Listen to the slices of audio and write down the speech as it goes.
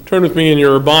Turn with me in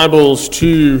your Bibles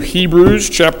to Hebrews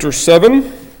chapter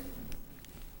 7.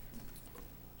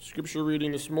 Scripture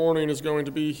reading this morning is going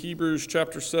to be Hebrews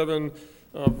chapter 7,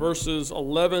 verses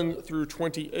 11 through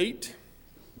 28.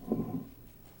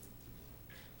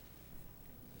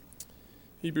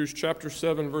 Hebrews chapter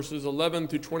 7, verses 11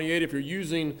 through 28. If you're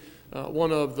using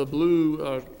one of the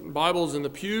blue Bibles in the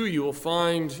pew, you will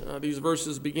find these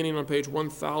verses beginning on page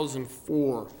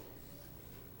 1004.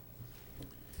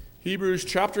 Hebrews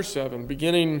chapter 7,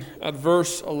 beginning at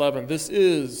verse 11. This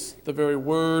is the very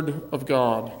word of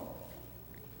God.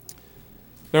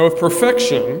 Now, if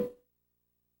perfection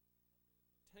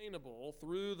attainable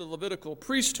through the Levitical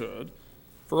priesthood,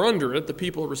 for under it the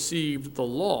people received the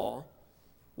law,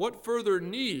 what further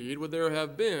need would there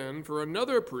have been for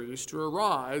another priest to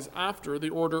arise after the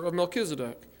order of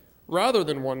Melchizedek, rather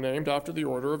than one named after the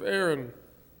order of Aaron?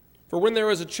 For when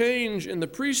there is a change in the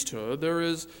priesthood, there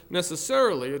is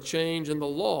necessarily a change in the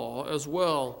law as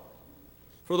well.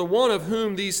 For the one of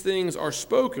whom these things are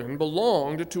spoken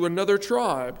belonged to another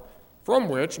tribe, from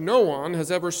which no one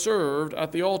has ever served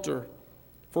at the altar.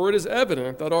 For it is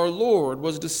evident that our Lord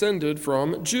was descended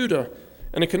from Judah,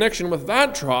 and in connection with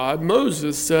that tribe,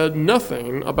 Moses said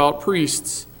nothing about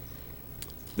priests.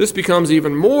 This becomes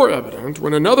even more evident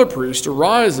when another priest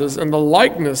arises in the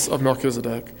likeness of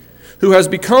Melchizedek, who has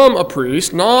become a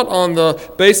priest not on the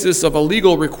basis of a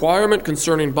legal requirement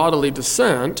concerning bodily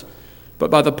descent,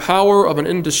 but by the power of an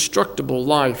indestructible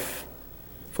life.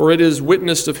 For it is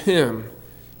witnessed of him,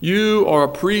 "You are a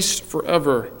priest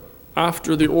forever,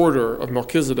 after the order of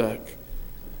Melchizedek."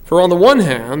 For on the one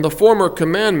hand, the former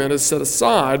commandment is set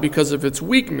aside because of its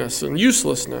weakness and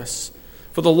uselessness,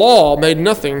 for the law made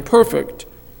nothing perfect.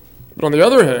 But on the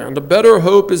other hand, a better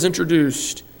hope is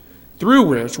introduced, through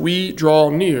which we draw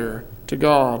near to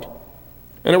God.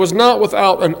 And it was not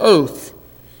without an oath,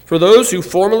 for those who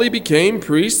formerly became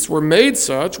priests were made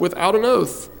such without an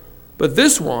oath. But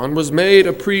this one was made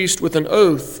a priest with an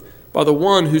oath by the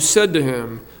one who said to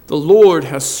him, "The Lord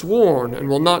has sworn and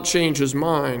will not change his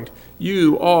mind.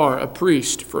 You are a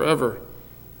priest forever."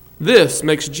 This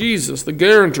makes Jesus the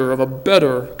guarantor of a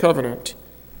better covenant.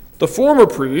 The former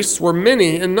priests were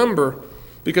many in number,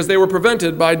 because they were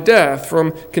prevented by death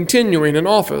from continuing in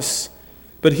office.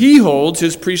 But he holds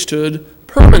his priesthood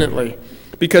permanently,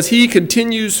 because he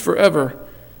continues forever.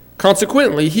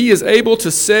 Consequently, he is able to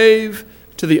save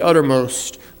to the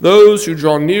uttermost those who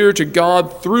draw near to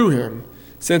God through him,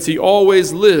 since he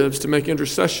always lives to make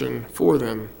intercession for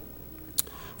them.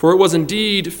 For it was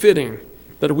indeed fitting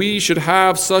that we should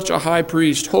have such a high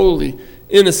priest, holy,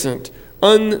 innocent,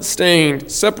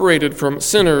 unstained, separated from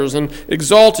sinners, and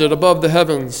exalted above the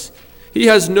heavens. He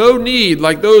has no need,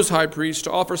 like those high priests,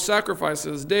 to offer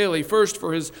sacrifices daily, first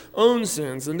for his own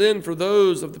sins and then for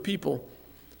those of the people,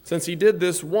 since he did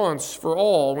this once for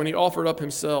all when he offered up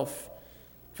himself.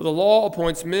 For the law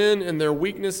appoints men in their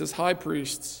weakness as high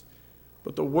priests,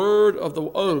 but the word of the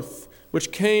oath,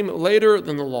 which came later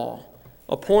than the law,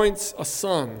 appoints a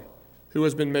son who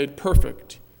has been made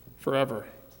perfect forever.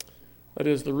 That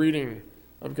is the reading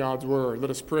of God's word. Let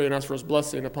us pray and ask for his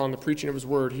blessing upon the preaching of his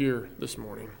word here this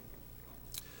morning.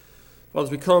 Father,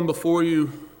 as we come before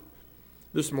you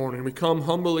this morning, we come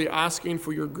humbly asking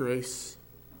for your grace,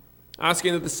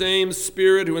 asking that the same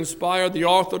Spirit who inspired the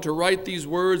author to write these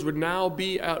words would now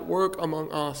be at work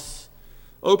among us,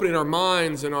 opening our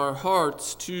minds and our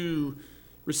hearts to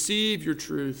receive your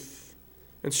truth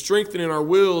and strengthening our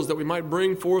wills that we might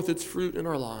bring forth its fruit in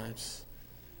our lives.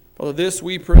 Father, this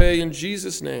we pray in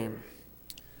Jesus' name.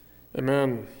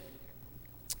 Amen.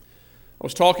 I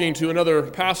was talking to another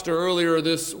pastor earlier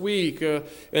this week,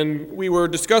 and we were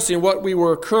discussing what we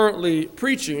were currently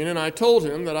preaching, and I told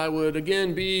him that I would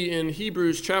again be in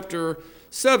Hebrews chapter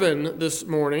 7 this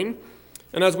morning.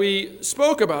 And as we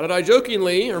spoke about it, I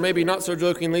jokingly, or maybe not so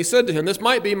jokingly, said to him, this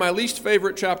might be my least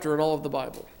favorite chapter in all of the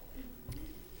Bible.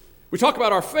 We talk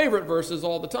about our favorite verses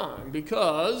all the time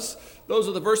because those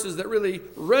are the verses that really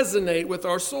resonate with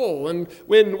our soul. And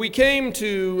when we came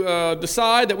to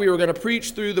decide that we were going to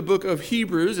preach through the book of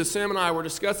Hebrews, as Sam and I were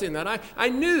discussing that, I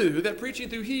knew that preaching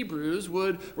through Hebrews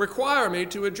would require me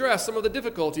to address some of the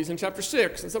difficulties in chapter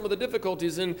 6 and some of the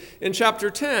difficulties in chapter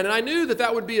 10. And I knew that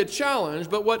that would be a challenge,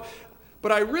 but what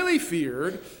I really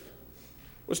feared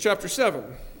was chapter 7.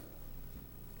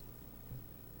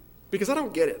 Because I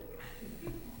don't get it.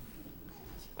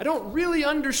 I don't really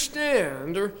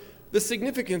understand the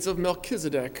significance of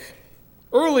Melchizedek.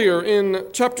 Earlier in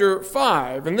chapter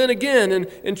 5, and then again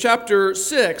in chapter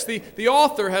 6, the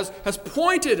author has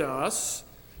pointed us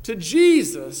to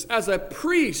Jesus as a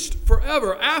priest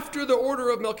forever after the order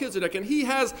of Melchizedek, and he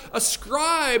has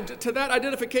ascribed to that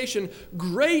identification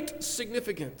great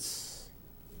significance.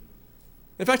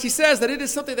 In fact, he says that it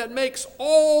is something that makes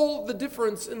all the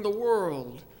difference in the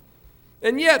world.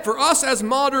 And yet, for us as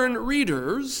modern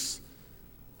readers,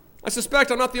 I suspect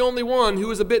I'm not the only one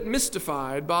who is a bit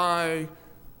mystified by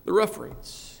the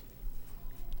reference.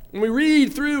 When we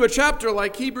read through a chapter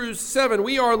like Hebrews 7,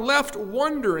 we are left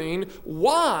wondering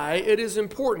why it is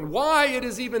important, why it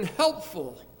is even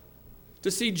helpful to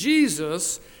see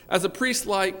Jesus as a priest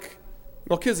like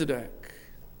Melchizedek.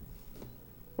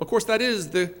 Well, of course, that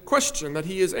is the question that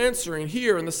he is answering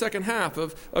here in the second half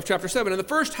of chapter 7. In the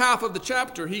first half of the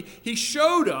chapter, he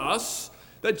showed us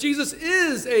that Jesus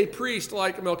is a priest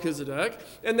like Melchizedek,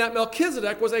 and that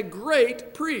Melchizedek was a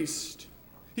great priest.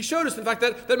 He showed us, in fact,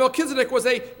 that Melchizedek was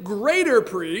a greater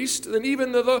priest than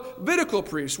even the Levitical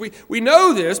priest. We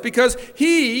know this because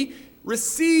he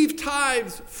received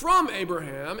tithes from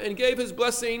Abraham and gave his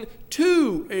blessing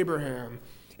to Abraham.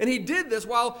 And he did this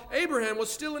while Abraham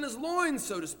was still in his loins,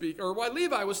 so to speak, or while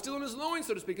Levi was still in his loins,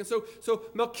 so to speak. And so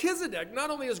Melchizedek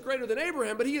not only is greater than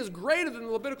Abraham, but he is greater than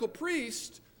the Levitical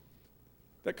priest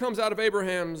that comes out of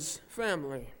Abraham's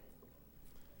family.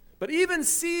 But even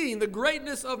seeing the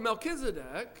greatness of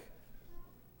Melchizedek,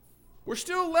 we're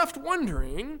still left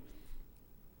wondering,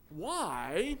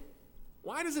 why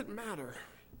does it matter?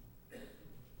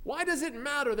 Why does it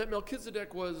matter that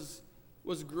Melchizedek was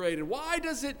great? And why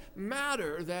does it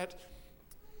matter that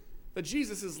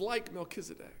Jesus is like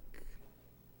Melchizedek?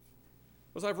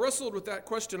 As I've wrestled with that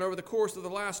question over the course of the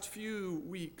last few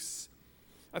weeks,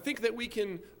 I think that we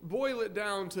can boil it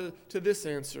down to this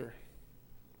answer.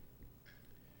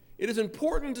 It is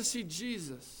important to see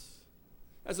Jesus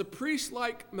as a priest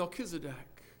like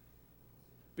Melchizedek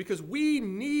because we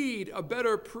need a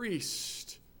better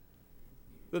priest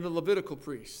than the Levitical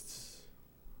priests.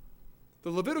 The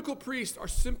Levitical priests are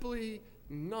simply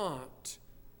not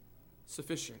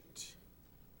sufficient.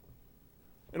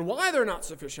 And why they're not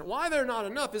sufficient, why they're not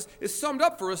enough, is summed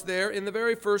up for us there in the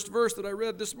very first verse that I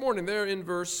read this morning, there in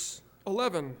verse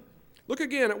 11. Look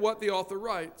again at what the author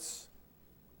writes.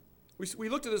 We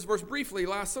looked at this verse briefly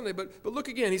last Sunday, but look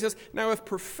again. He says, "Now if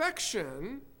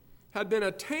perfection had been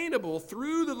attainable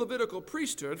through the Levitical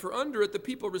priesthood, for under it the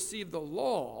people received the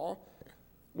law,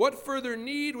 what further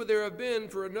need would there have been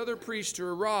for another priest to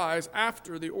arise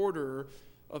after the order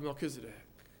of Melchizedek?"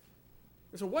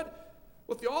 And so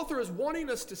what the author is wanting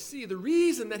us to see, the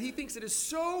reason that he thinks it is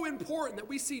so important that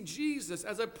we see Jesus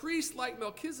as a priest like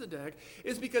Melchizedek,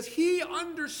 is because he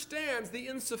understands the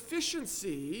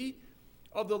insufficiency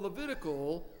of the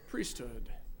Levitical priesthood.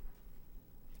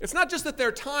 It's not just that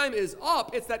their time is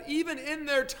up, it's that even in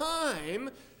their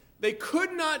time, they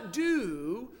could not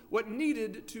do what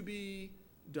needed to be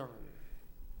done.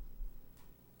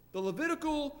 The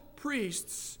Levitical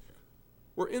priests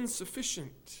were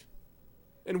insufficient.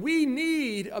 And we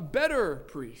need a better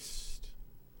priest.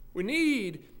 We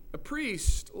need a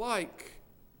priest like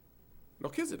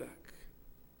Melchizedek.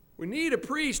 We need a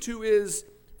priest who is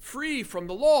free from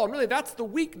the law. And really, that's the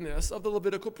weakness of the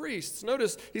Levitical priests.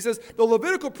 Notice, he says, the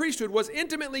Levitical priesthood was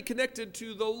intimately connected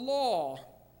to the law.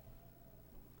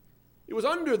 It was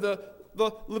under the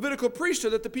Levitical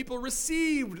priesthood that the people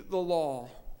received the law.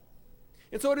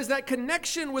 And so it is that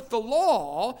connection with the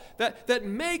law that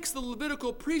makes the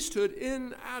Levitical priesthood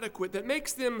inadequate, that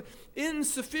makes them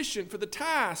insufficient for the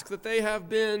task that they have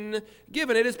been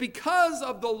given. It is because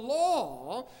of the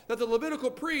law that the Levitical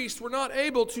priests were not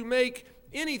able to make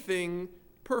anything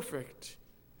perfect.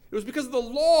 It was because of the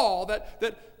law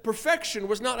that perfection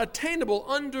was not attainable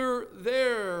under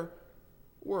their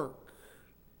work.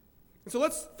 And so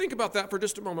let's think about that for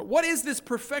just a moment. What is this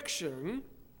perfection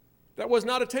that was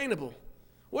not attainable?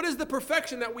 What is the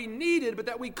perfection that we needed but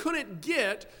that we couldn't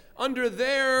get under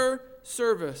their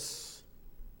service?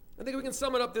 I think we can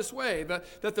sum it up this way,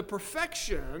 that the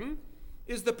perfection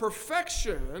is the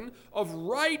perfection of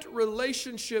right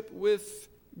relationship with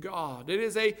God. It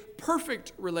is a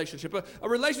perfect relationship, a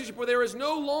relationship where there is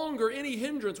no longer any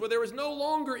hindrance, where there is no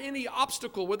longer any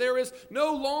obstacle, where there is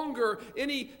no longer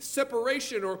any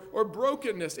separation or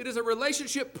brokenness. It is a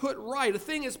relationship put right. A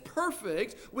thing is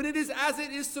perfect when it is as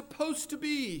it is supposed to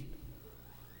be.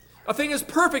 A thing is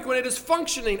perfect when it is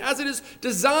functioning as it is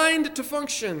designed to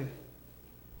function.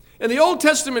 And the Old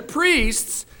Testament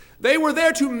priests, they were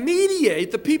there to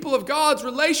mediate the people of God's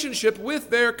relationship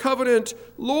with their covenant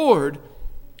Lord.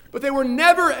 But they were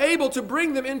never able to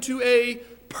bring them into a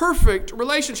perfect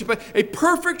relationship. A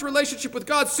perfect relationship with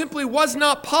God simply was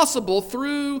not possible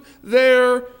through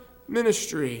their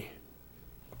ministry.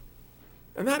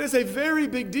 And that is a very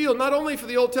big deal, not only for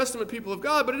the Old Testament people of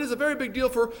God, but it is a very big deal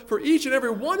for each and every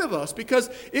one of us, because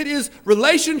it is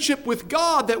relationship with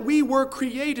God that we were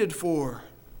created for.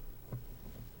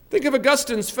 Think of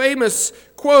Augustine's famous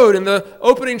quote in the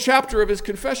opening chapter of his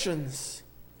Confessions.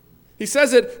 He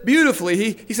says it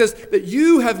beautifully. He says that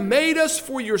you have made us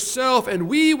for yourself, and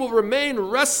we will remain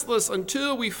restless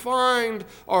until we find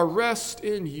our rest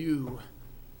in you.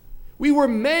 We were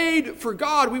made for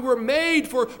God. We were made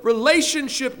for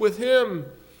relationship with Him.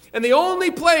 And the only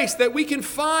place that we can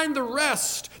find the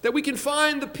rest, that we can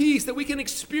find the peace, that we can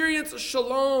experience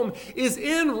shalom is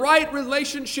in right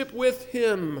relationship with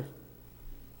Him.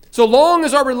 So long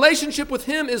as our relationship with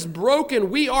Him is broken,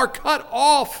 we are cut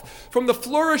off from the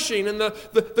flourishing and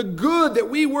the good that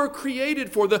we were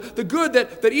created for, the good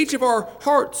that each of our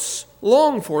hearts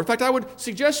long for. In fact, I would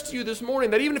suggest to you this morning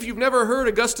that even if you've never heard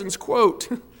Augustine's quote,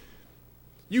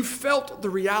 you felt the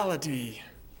reality.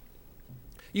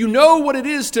 You know what it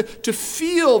is to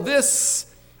feel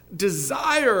this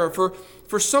desire for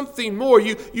something more.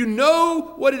 You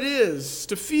know what it is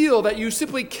to feel that you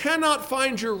simply cannot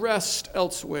find your rest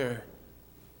elsewhere.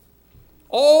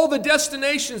 All the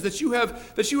destinations that you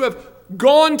have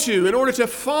gone to in order to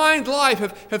find life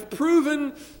have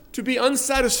proven to be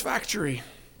unsatisfactory.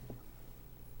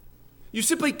 You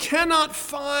simply cannot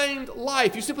find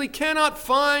life. You simply cannot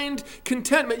find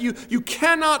contentment. You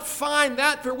cannot find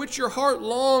that for which your heart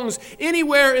longs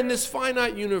anywhere in this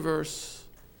finite universe.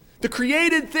 The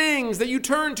created things that you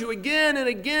turn to again and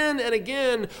again and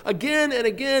again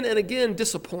and again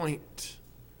disappoint.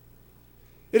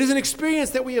 It is an experience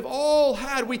that we have all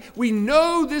had. We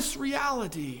know this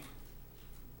reality.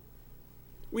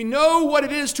 We know what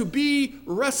it is to be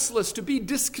restless, to be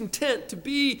discontent, to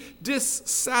be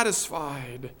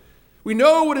dissatisfied. We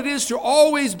know what it is to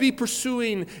always be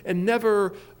pursuing and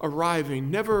never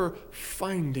arriving, never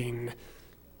finding,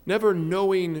 never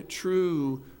knowing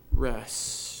true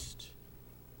rest.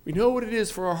 We know what it is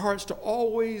for our hearts to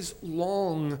always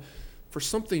long for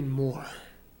something more.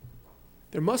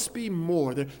 There must be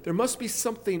more. There must be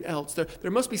something else.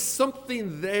 There must be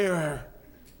something there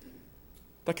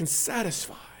that can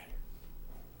satisfy.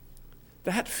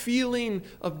 That feeling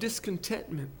of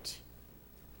discontentment,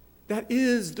 that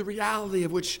is the reality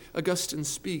of which Augustine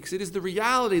speaks. It is the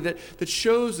reality that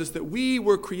shows us that we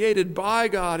were created by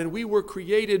God and we were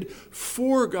created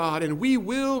for God, and we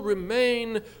will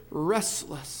remain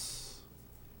restless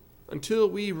until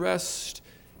we rest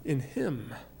in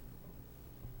Him.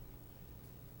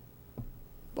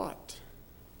 But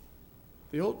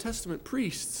the Old Testament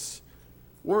priests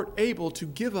weren't able to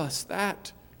give us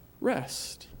that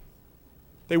rest.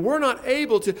 They were not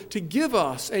able to give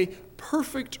us a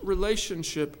perfect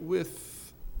relationship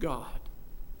with God.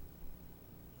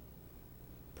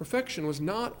 Perfection was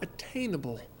not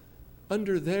attainable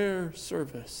under their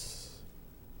service.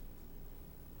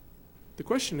 The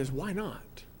question is, why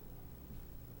not?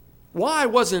 Why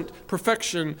wasn't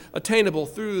perfection attainable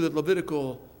through the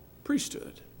Levitical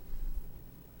priesthood?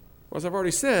 Well, as I've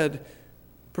already said,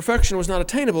 perfection was not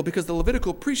attainable because the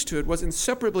Levitical priesthood was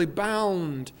inseparably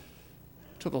bound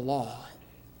to the law.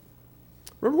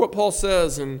 Remember what Paul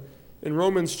says in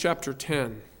Romans chapter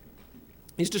 10.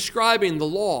 He's describing the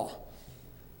law.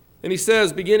 And he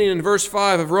says, beginning in verse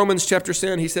 5 of Romans chapter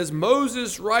 10, he says,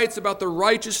 Moses writes about the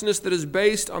righteousness that is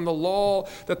based on the law,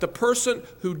 that the person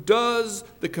who does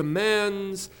the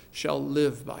commands shall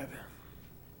live by them.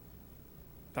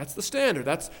 That's the standard.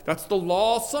 That's the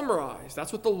law summarized.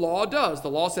 That's what the law does. The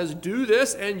law says, do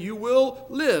this and you will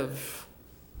live.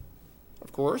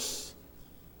 Of course,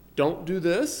 don't do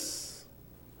this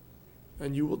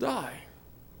and you will die.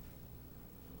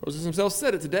 Moses himself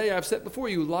said it, today I have set before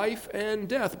you life and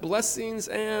death, blessings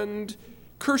and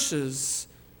curses.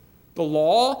 The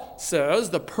law says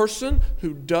the person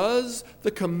who does the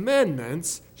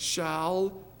commandments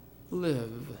shall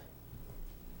live.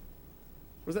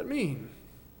 What does that mean?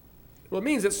 Well, it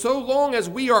means that so long as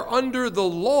we are under the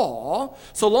law,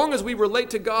 so long as we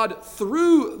relate to God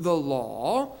through the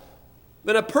law,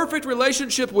 then a perfect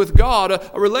relationship with God,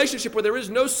 a relationship where there is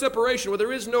no separation, where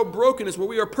there is no brokenness, where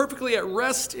we are perfectly at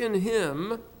rest in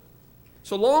Him,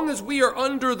 so long as we are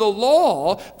under the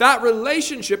law, that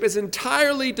relationship is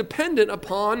entirely dependent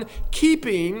upon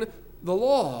keeping the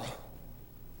law.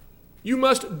 You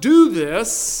must do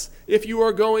this if you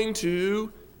are going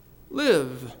to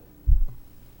live.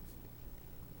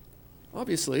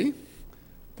 Obviously,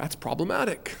 that's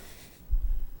problematic.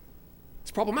 It's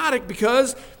problematic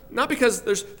because, not because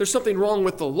there's something wrong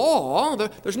with the law.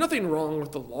 There's nothing wrong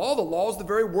with the law. The law is the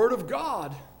very word of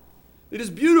God. It is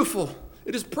beautiful.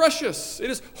 It is precious. It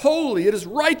is holy. It is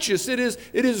righteous. It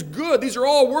is good. These are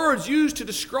all words used to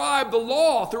describe the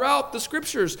law throughout the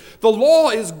Scriptures. The law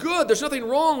is good. There's nothing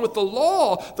wrong with the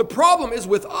law. The problem is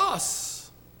with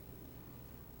us.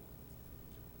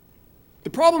 The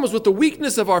problem is with the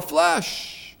weakness of our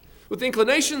flesh, with the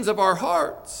inclinations of our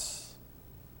hearts.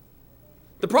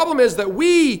 The problem is that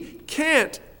we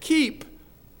can't keep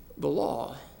the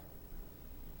law.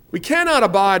 We cannot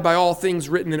abide by all things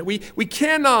written in it. We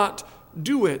cannot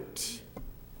do it.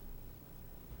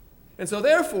 And so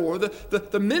therefore,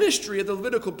 the ministry of the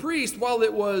Levitical priest, while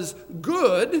it was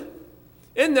good,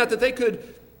 in that they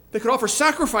could offer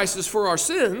sacrifices for our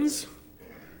sins,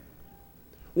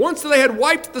 once they had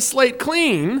wiped the slate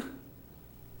clean,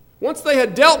 once they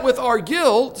had dealt with our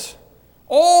guilt,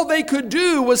 all they could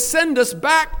do was send us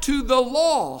back to the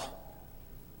law.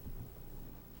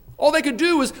 All they could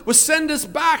do was send us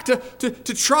back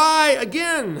to try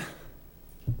again,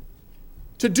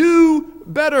 to do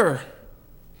better.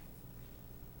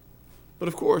 But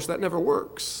of course, that never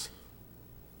works.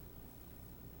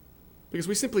 Because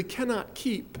we simply cannot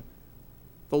keep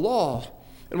the law.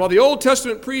 And while the Old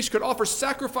Testament priests could offer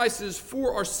sacrifices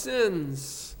for our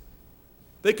sins,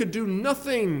 they could do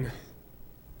nothing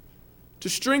to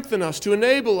strengthen us, to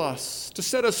enable us, to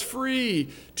set us free,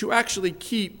 to actually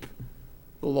keep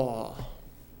the law.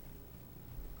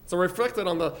 So I reflected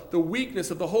on the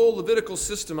weakness of the whole Levitical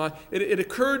system. It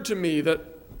occurred to me that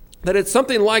it's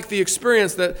something like the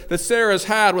experience that Sarah's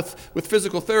had with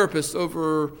physical therapists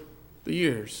over the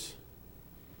years.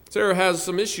 Sarah has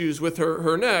some issues with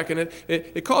her neck, and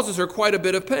it causes her quite a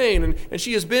bit of pain. And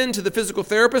she has been to the physical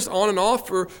therapist on and off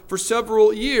for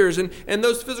several years. And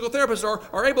those physical therapists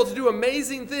are able to do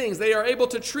amazing things. They are able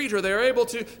to treat her. They are able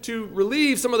to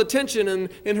relieve some of the tension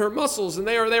in her muscles. And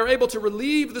they are able to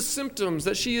relieve the symptoms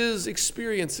that she is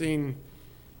experiencing.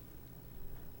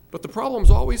 But the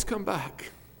problems always come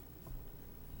back.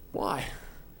 Why?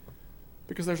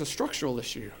 Because there's a structural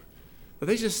issue that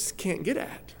they just can't get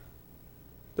at.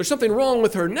 There's something wrong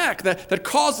with her neck that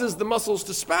causes the muscles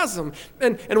to spasm.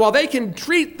 And while they can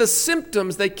treat the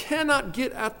symptoms, they cannot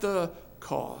get at the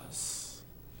cause.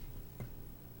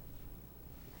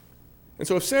 And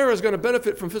so if Sarah is going to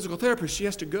benefit from physical therapy, she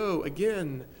has to go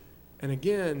again and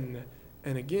again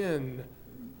and again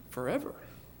forever.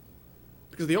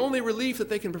 Because the only relief that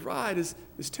they can provide is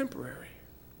temporary.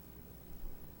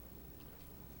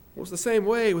 It was the same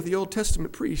way with the Old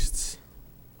Testament priests.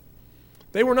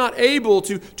 They were not able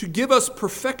to give us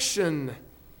perfection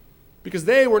because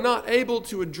they were not able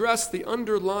to address the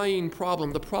underlying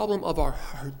problem, the problem of our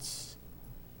hearts,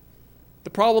 the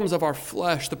problems of our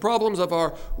flesh, the problems of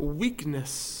our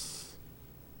weakness.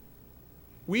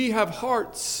 We have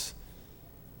hearts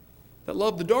that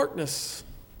love the darkness.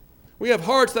 We have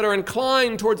hearts that are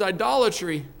inclined towards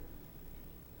idolatry.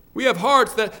 We have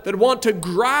hearts that want to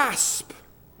grasp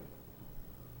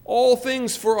all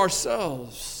things for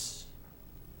ourselves.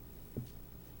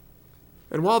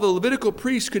 And while the Levitical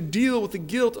priests could deal with the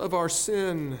guilt of our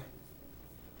sin,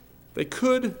 they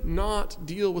could not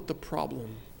deal with the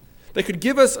problem. They could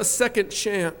give us a second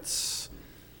chance,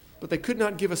 but they could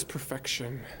not give us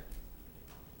perfection.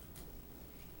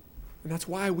 And that's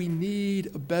why we need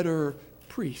a better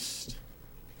priest.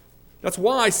 That's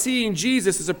why seeing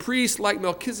Jesus as a priest like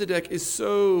Melchizedek is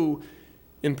so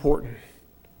important.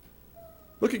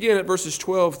 Look again at verses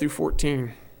 12 through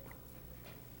 14.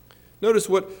 Notice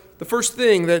what the first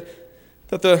thing that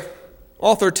the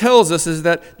author tells us is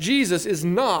that Jesus is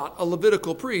not a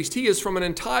Levitical priest. He is from an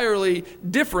entirely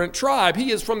different tribe.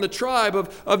 He is from the tribe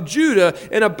of Judah.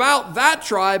 And about that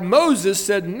tribe, Moses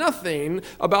said nothing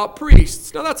about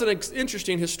priests. Now that's an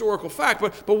interesting historical fact,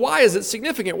 but why is it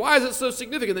significant? Why is it so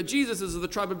significant that Jesus is of the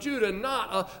tribe of Judah and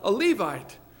not a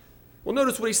Levite? Well,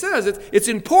 notice what he says. It's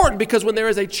important because when there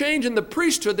is a change in the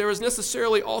priesthood, there is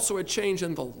necessarily also a change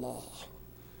in the law.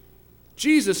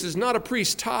 Jesus is not a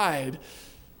priest tied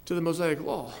to the Mosaic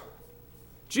law.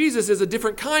 Jesus is a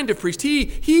different kind of priest.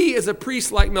 He is a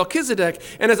priest like Melchizedek.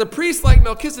 And as a priest like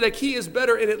Melchizedek, he is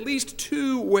better in at least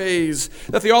two ways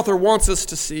that the author wants us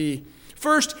to see.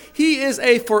 First, he is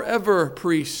a forever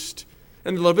priest,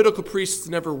 and the Levitical priests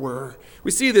never were.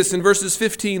 We see this in verses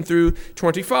 15 through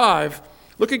 25.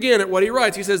 Look again at what he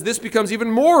writes. He says, this becomes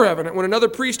even more evident when another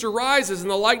priest arises in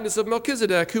the likeness of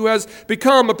Melchizedek, who has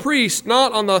become a priest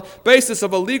not on the basis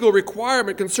of a legal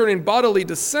requirement concerning bodily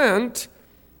descent,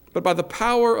 but by the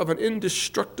power of an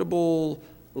indestructible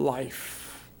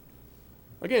life.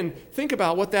 Again, think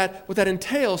about what that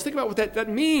entails. Think about what that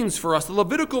means for us. The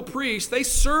Levitical priests, they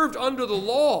served under the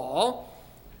law,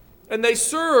 And they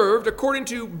served according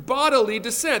to bodily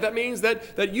descent. That means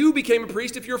that you became a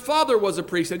priest if your father was a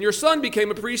priest, and your son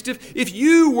became a priest if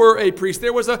you were a priest.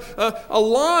 There was a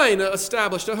line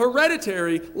established, a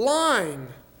hereditary line.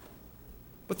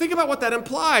 But think about what that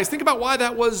implies. Think about why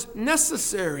that was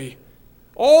necessary.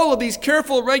 All of these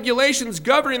careful regulations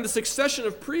governing the succession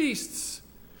of priests,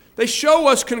 they show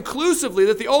us conclusively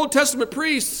that the Old Testament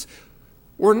priests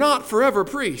were not forever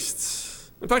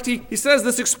priests. In fact, he says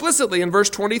this explicitly in verse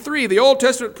 23. The Old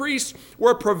Testament priests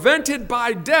were prevented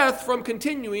by death from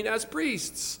continuing as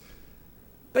priests.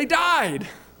 They died.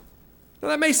 Now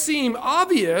that may seem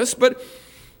obvious, but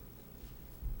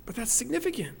that's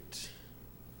significant.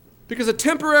 Because a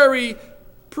temporary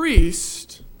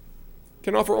priest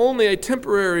can offer only a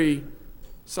temporary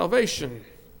salvation.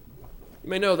 You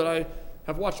may know that I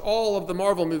have watched all of the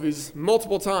Marvel movies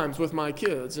multiple times with my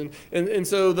kids. And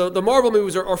so the Marvel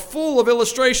movies are full of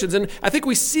illustrations. And I think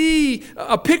we see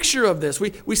a picture of this.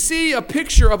 We see a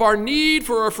picture of our need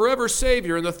for a forever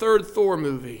Savior in the third Thor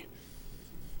movie.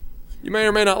 You may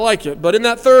or may not like it, but in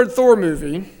that third Thor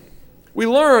movie, we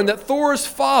learn that Thor's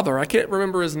father, I can't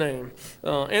remember his name,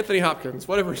 Anthony Hopkins,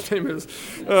 whatever his name is,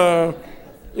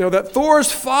 that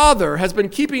Thor's father has been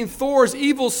keeping Thor's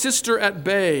evil sister at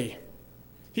bay.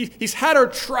 He's had her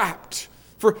trapped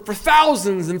for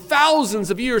thousands and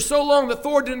thousands of years, so long that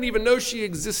Thor didn't even know she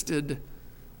existed.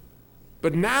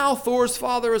 But now Thor's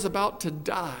father is about to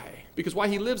die, because while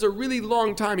he lives a really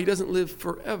long time, he doesn't live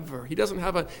forever. He doesn't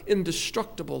have an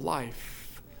indestructible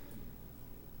life.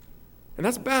 And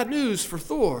that's bad news for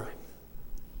Thor,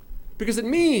 because it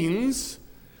means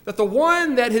that the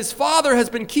one that his father has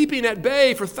been keeping at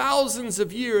bay for thousands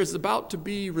of years is about to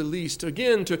be released,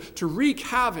 again to wreak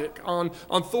havoc on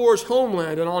Thor's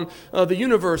homeland and on the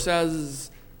universe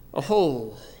as a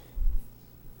whole.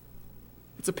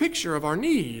 It's a picture of our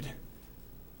need.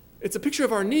 It's a picture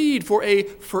of our need for a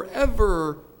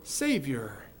forever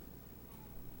Savior.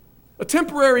 A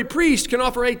temporary priest can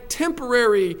offer a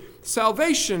temporary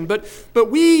salvation, but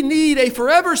we need a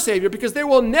forever Savior, because there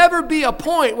will never be a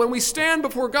point when we stand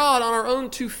before God on our own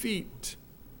 2 feet.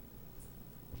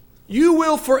 You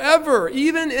will forever,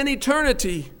 even in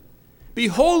eternity, be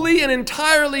wholly and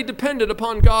entirely dependent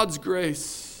upon God's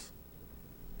grace.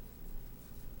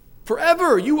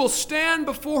 Forever, you will stand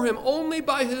before Him only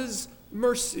by His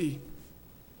mercy.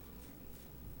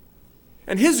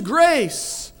 And His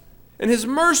grace and His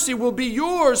mercy will be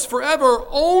yours forever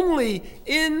only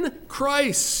in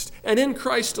Christ and in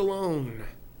Christ alone.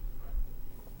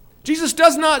 Jesus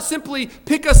does not simply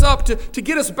pick us up to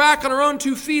get us back on our own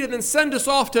 2 feet and then send us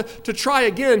off to try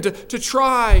again, to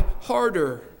try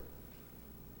harder.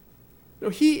 No,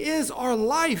 He is our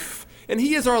life, and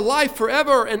He is our life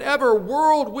forever and ever,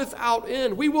 world without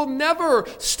end. We will never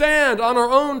stand on our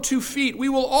own 2 feet. We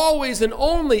will always and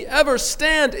only ever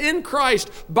stand in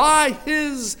Christ by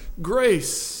His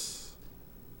grace.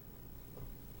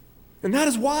 And that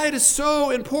is why it is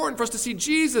so important for us to see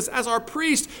Jesus as our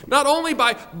priest, not only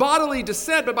by bodily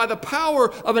descent, but by the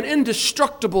power of an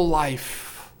indestructible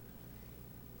life.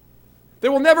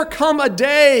 There will never come a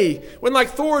day when, like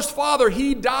Thor's father,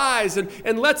 he dies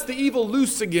and lets the evil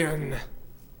loose again.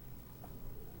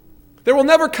 There will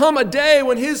never come a day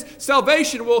when his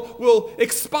salvation will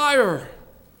expire.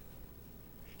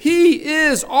 He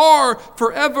is our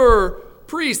forever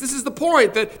priest. This is the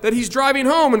point that he's driving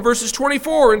home in verses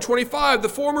 24 and 25. The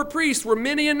former priests were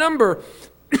many in number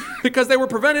because they were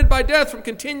prevented by death from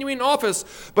continuing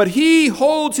office. But he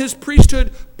holds his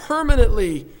priesthood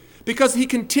permanently, because he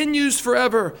continues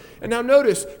forever. And now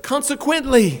notice,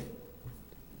 consequently,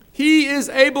 he is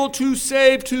able to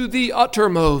save to the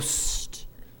uttermost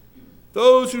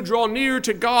those who draw near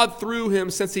to God through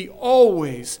him, since he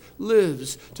always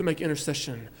lives to make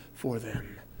intercession for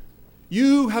them.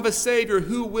 You have a Savior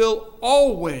who will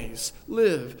always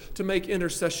live to make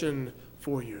intercession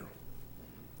for you.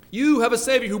 You have a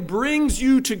Savior who brings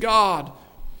you to God,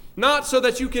 not so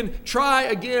that you can try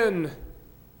again,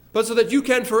 but so that you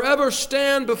can forever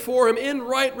stand before him in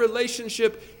right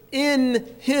relationship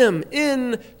in him,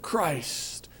 in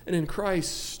Christ, and in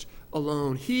Christ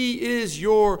alone. He is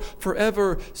your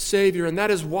forever Savior, and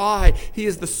that is why he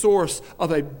is the source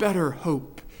of a better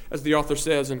hope, as the author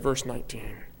says in verse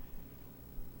 19.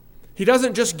 He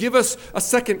doesn't just give us a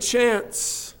second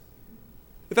chance.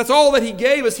 If that's all that he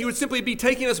gave us, he would simply be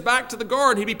taking us back to the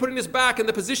garden. He'd be putting us back in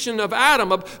the position of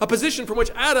Adam, a position from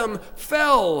which Adam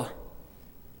fell.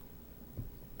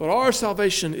 But our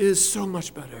salvation is so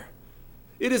much better.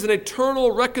 It is an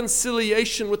eternal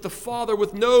reconciliation with the Father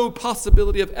with no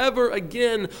possibility of ever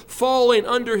again falling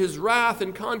under his wrath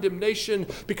and condemnation,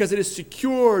 because it is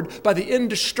secured by the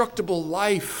indestructible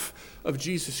life of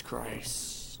Jesus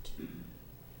Christ.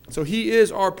 So he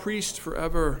is our priest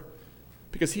forever,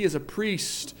 because he is a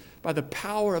priest by the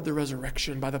power of the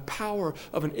resurrection, by the power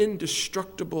of an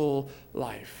indestructible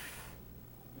life.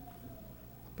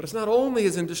 But it's not only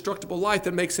his indestructible life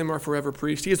that makes him our forever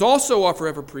priest. He is also our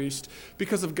forever priest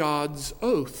because of God's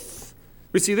oath.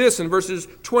 We see this in verses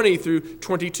 20 through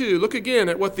 22. Look again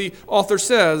at what the author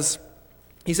says.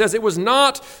 He says, "It was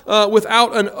not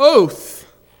without an oath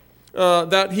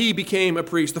that he became a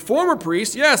priest. The former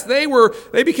priests, yes, they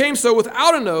became so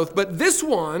without an oath, but this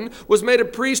one was made a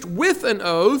priest with an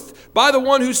oath by the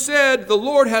one who said, 'The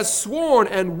Lord has sworn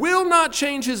and will not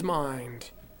change his mind.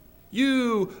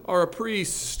 You are a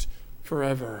priest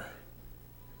forever.'"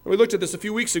 We looked at this a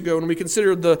few weeks ago when we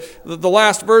considered the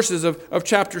last verses of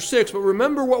chapter 6, but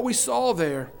remember what we saw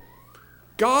there.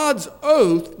 God's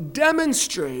oath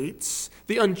demonstrates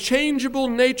the unchangeable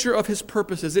nature of his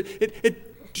purposes. It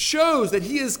shows that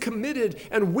he is committed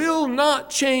and will not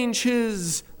change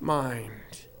his mind.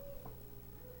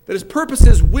 That his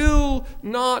purposes will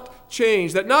not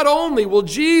change. That not only will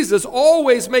Jesus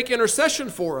always make intercession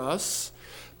for us,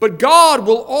 but God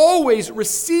will always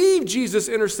receive Jesus'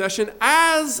 intercession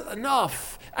as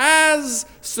enough, as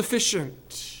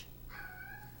sufficient.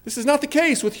 This is not the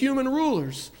case with human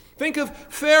rulers. Think of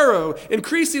Pharaoh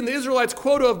increasing the Israelites'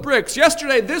 quota of bricks.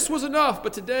 Yesterday, this was enough,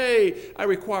 but today I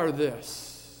require this.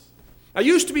 I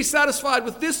used to be satisfied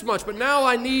with this much, but now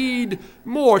I need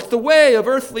more. It's the way of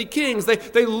earthly kings.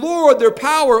 They lord their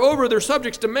power over their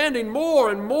subjects, demanding more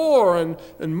and more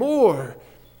and more.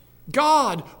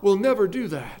 God will never do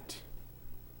that.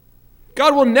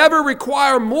 God will never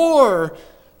require more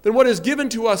than what is given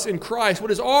to us in Christ,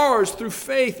 what is ours through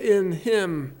faith in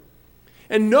him.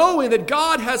 And knowing that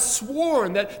God has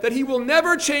sworn that he will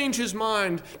never change his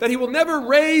mind, that he will never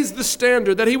raise the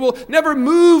standard, that he will never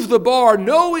move the bar,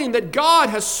 knowing that God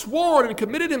has sworn and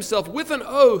committed himself with an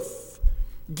oath,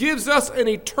 gives us an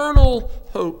eternal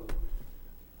hope,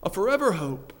 a forever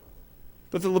hope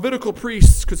that the Levitical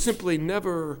priests could simply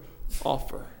never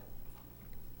offer.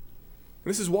 And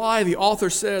this is why the author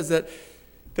says that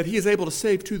he is able to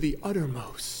save to the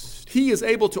uttermost. He is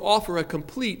able to offer a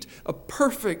complete, a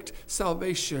perfect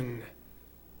salvation.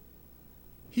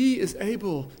 He is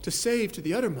able to save to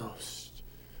the uttermost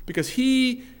because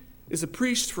he is a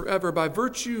priest forever by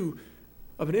virtue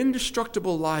of an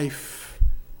indestructible life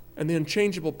and the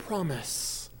unchangeable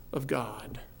promise of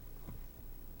God.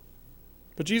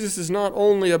 But Jesus is not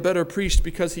only a better priest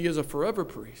because he is a forever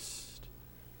priest.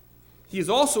 He is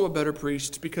also a better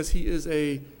priest because he is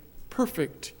a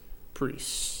perfect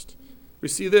priest. We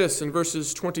see this in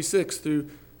verses 26 through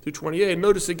 28.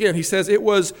 Notice again, he says, "It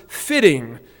was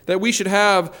fitting that we should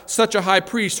have such a high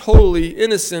priest, holy,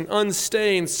 innocent,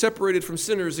 unstained, separated from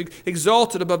sinners,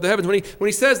 exalted above the heavens." When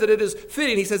he says that it is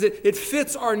fitting, he says it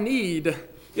fits our need.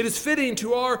 It is fitting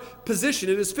to our position.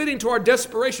 It is fitting to our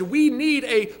desperation. We need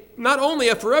not only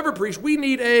a forever priest, we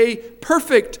need a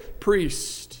perfect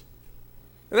priest.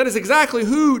 And that is exactly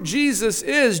who Jesus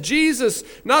is. Jesus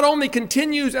not only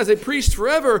continues as a priest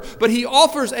forever, but he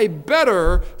offers a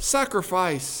better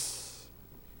sacrifice.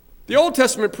 The Old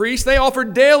Testament priests, they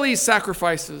offered daily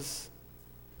sacrifices.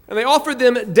 And they offered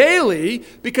them daily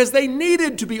because they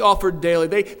needed to be offered daily.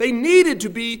 They needed to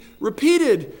be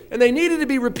repeated. And they needed to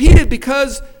be repeated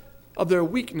because of their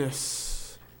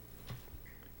weakness.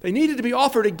 They needed to be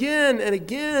offered again and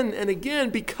again and again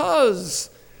because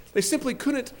they simply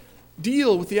couldn't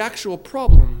deal with the actual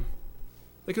problem.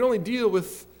 They could only deal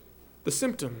with the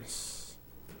symptoms.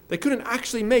 They couldn't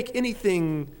actually make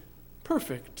anything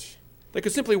perfect. They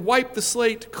could simply wipe the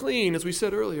slate clean, as we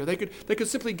said earlier. They could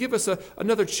simply give us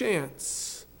another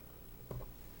chance.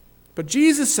 But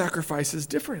Jesus' sacrifice is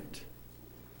different.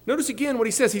 Notice again what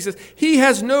he says. He says, he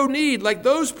has no need, like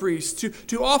those priests,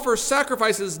 to offer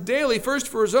sacrifices daily, first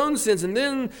for his own sins and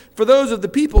then for those of the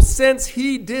people, since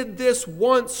he did this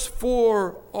once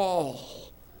for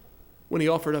all when he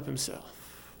offered up himself.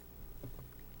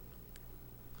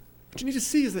 What you need to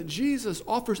see is that Jesus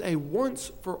offers a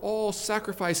once-for-all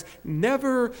sacrifice,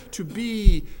 never to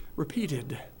be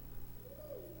repeated.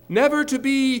 Never to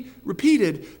be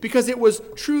repeated because it was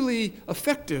truly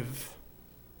effective.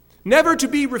 Never to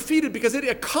be repeated because it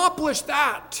accomplished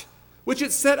that which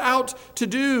it set out to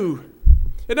do.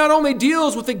 It not only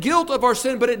deals with the guilt of our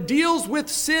sin, but it deals with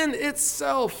sin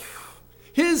itself.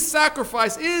 His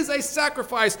sacrifice is a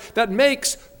sacrifice that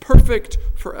makes perfect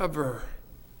forever.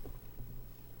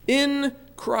 In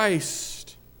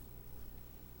Christ,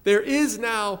 There is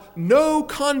now no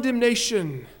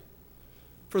condemnation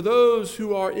for those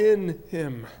who are in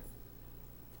him.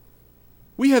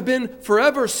 We have been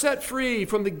forever set free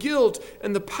from the guilt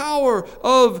and the power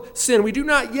of sin. We do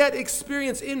not yet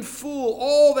experience in full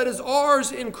all that is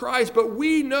ours in Christ, but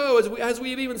we know, as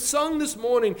we have even sung this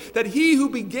morning, that he who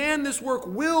began this work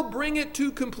will bring it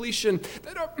to completion,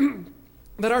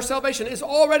 that our salvation is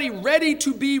already ready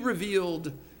to be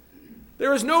revealed.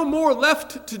 There is no more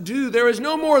left to do. There is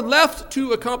no more left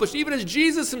to accomplish. Even as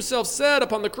Jesus himself said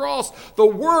upon the cross, the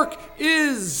work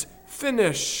is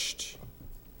finished.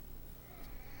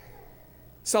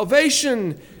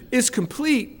 Salvation is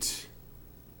complete.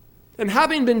 And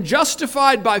having been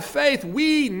justified by faith,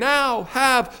 we now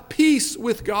have peace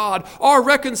with God. Our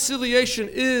reconciliation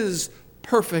is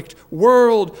perfect,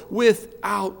 world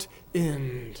without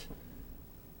end.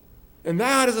 And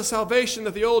that is a salvation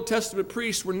that the Old Testament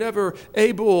priests were never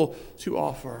able to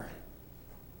offer.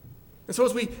 And so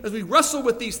as we wrestle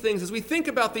with these things, as we think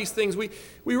about these things, we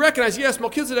recognize, yes,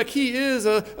 Melchizedek, he is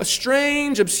a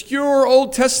strange, obscure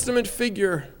Old Testament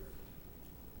figure.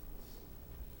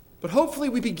 But hopefully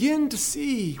we begin to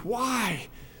see why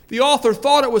the author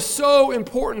thought it was so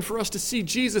important for us to see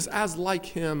Jesus as like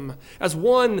him, as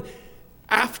one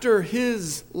after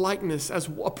his likeness, as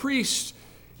a priest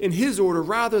in his order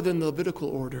rather than the Levitical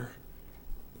order.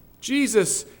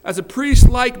 Jesus, as a priest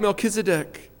like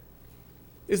Melchizedek,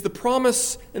 is the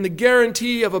promise and the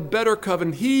guarantee of a better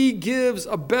covenant. He gives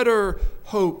a better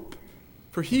hope,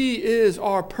 for he is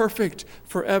our perfect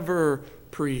forever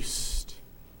priest.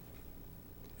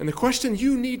 And the question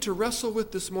you need to wrestle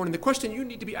with this morning, the question you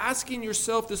need to be asking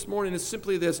yourself this morning is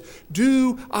simply this: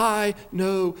 do I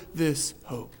know this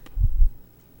hope?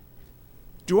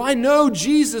 Do I know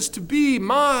Jesus to be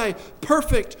my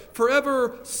perfect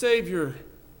forever Savior?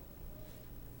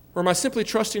 Or am I simply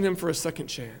trusting him for a second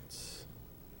chance?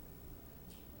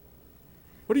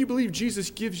 What do you believe Jesus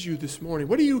gives you this morning?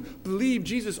 What do you believe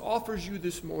Jesus offers you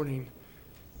this morning?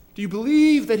 Do you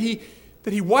believe that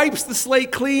he wipes the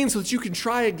slate clean so that you can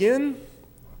try again?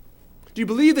 Do you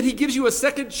believe that he gives you a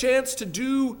second chance to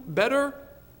do better?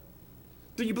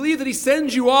 Do you believe that he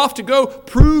sends you off to go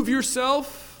prove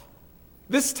yourself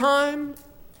this time?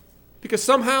 Because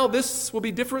somehow this will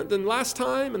be different than last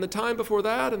time, and the time before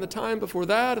that, and the time before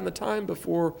that, and the time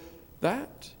before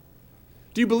that?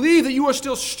 Do you believe that you are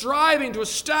still striving to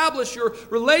establish your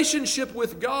relationship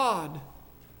with God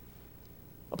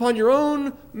upon your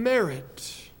own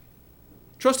merit,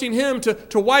 trusting him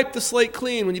to wipe the slate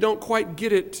clean when you don't quite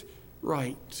get it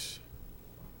right?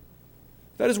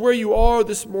 That is where you are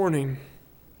this morning.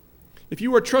 If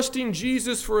you are trusting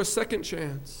Jesus for a second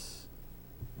chance,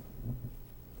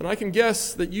 then I can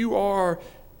guess that you are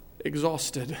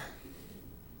exhausted.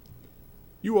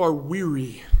 You are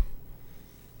weary.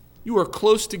 You are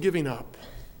close to giving up.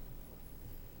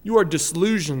 You are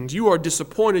disillusioned. You are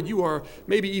disappointed. You are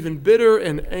maybe even bitter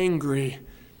and angry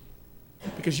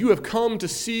because you have come to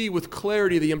see with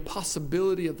clarity the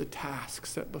impossibility of the task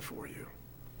set before you.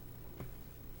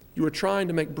 You are trying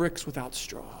to make bricks without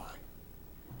straw.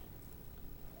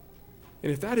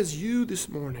 And if that is you this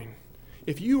morning,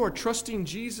 if you are trusting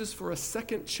Jesus for a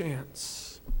second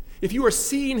chance, if you are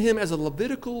seeing him as a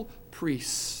Levitical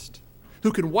priest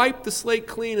who can wipe the slate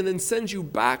clean and then send you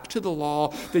back to the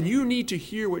law, then you need to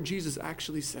hear what Jesus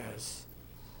actually says.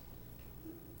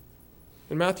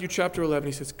 In Matthew chapter 11,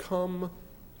 he says, "Come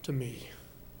to me,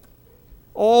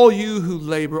 all you who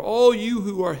labor, all you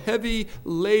who are heavy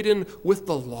laden with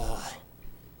the law,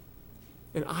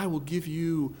 and I will give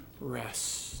you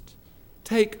rest.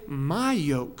 Take my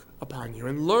yoke upon you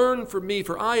and learn from me,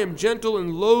 for I am gentle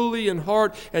and lowly in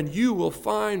heart, and you will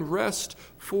find rest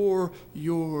for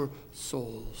your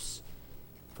souls.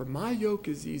 For my yoke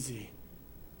is easy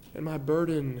and my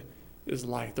burden is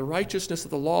light." The righteousness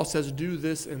of the law says, do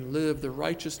this and live. The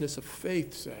righteousness of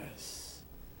faith says,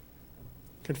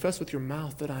 confess with your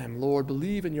mouth that I am Lord.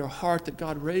 Believe in your heart that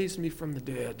God raised me from the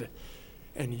dead,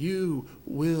 and you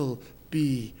will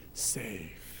be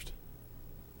saved.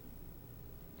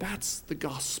 That's the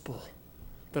gospel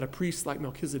that a priest like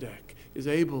Melchizedek is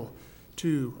able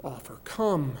to offer.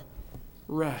 Come,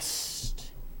 rest.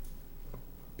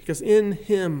 Because in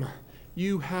him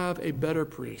you have a better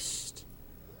priest.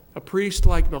 A priest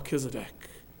like Melchizedek.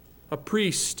 A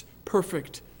priest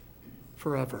perfect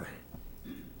forever.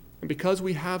 And because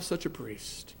we have such a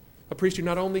priest who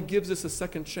not only gives us a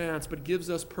second chance, but gives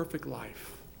us perfect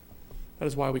life, that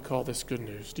is why we call this good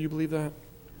news. Do you believe that?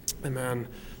 Amen.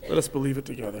 Let us believe it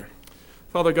together.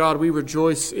 Father God, we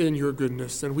rejoice in your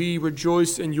goodness, and we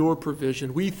rejoice in your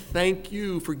provision. We thank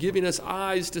you for giving us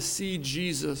eyes to see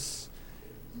Jesus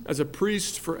as a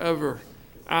priest forever,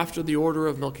 after the order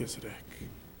of Melchizedek.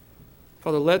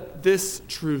 Father, let this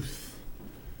truth,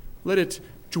 let it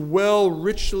dwell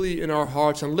richly in our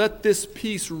hearts, and let this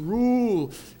peace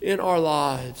rule in our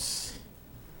lives,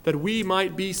 that we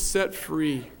might be set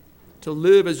free to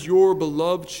live as your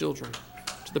beloved children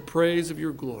to the praise of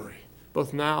your glory,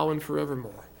 both now and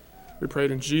forevermore. We pray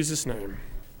it in Jesus' name.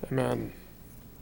 Amen.